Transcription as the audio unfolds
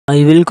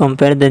I will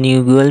compare the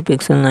new Google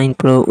Pixel 9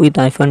 Pro with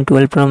iPhone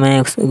 12 Pro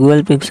Max.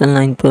 Google Pixel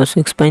 9 Pro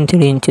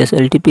 6.3 inches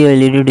LTP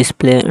LED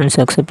display and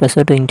success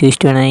ratio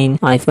 20:9.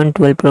 iPhone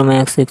 12 Pro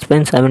Max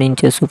 6.7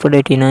 inches Super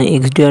Retina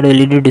XDR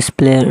LED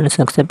display and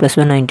success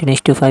ratio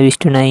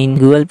 19:5:9.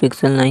 Google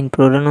Pixel 9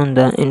 Pro run on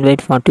the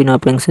Android 14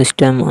 operating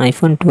system.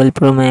 iPhone 12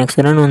 Pro Max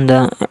run on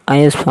the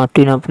iOS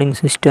 14 operating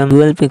system.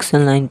 Google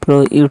Pixel 9 Pro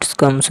it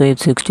comes with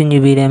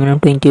 16GB RAM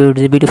and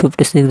 28GB to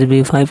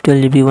 56GB,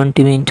 512GB,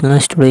 1TB internal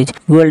storage.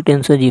 Google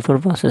Tensor G4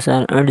 processor,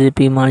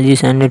 8GB Mali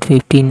Standard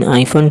 15.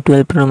 iPhone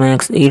 12 Pro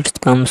Max it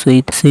comes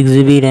with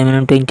 6GB RAM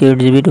and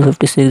 28GB to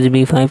 56GB,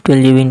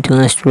 512GB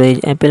internal storage.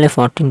 Apple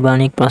A14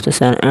 Bionic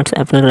processor adds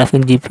Apple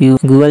graphic GPU.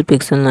 Google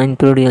Pixel 9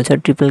 Pro real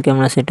set triple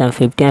camera setup,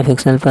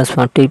 50MP plus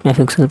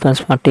 48MP plus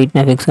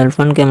 48MP,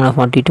 front camera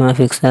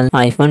 42MP.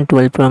 iPhone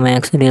 12 Pro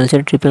Max real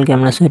set triple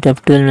camera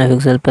setup,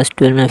 12MP plus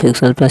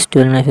 12MP plus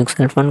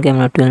 12MP, front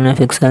camera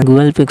 12MP.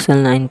 Google Pixel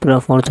 9 Pro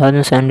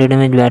 4700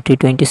 mAh battery,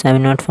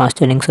 27W fast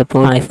charging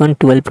support. iPhone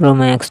 12 Pro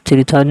Max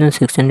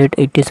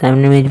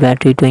 3687 mAh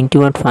battery,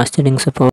 20W fast charging support.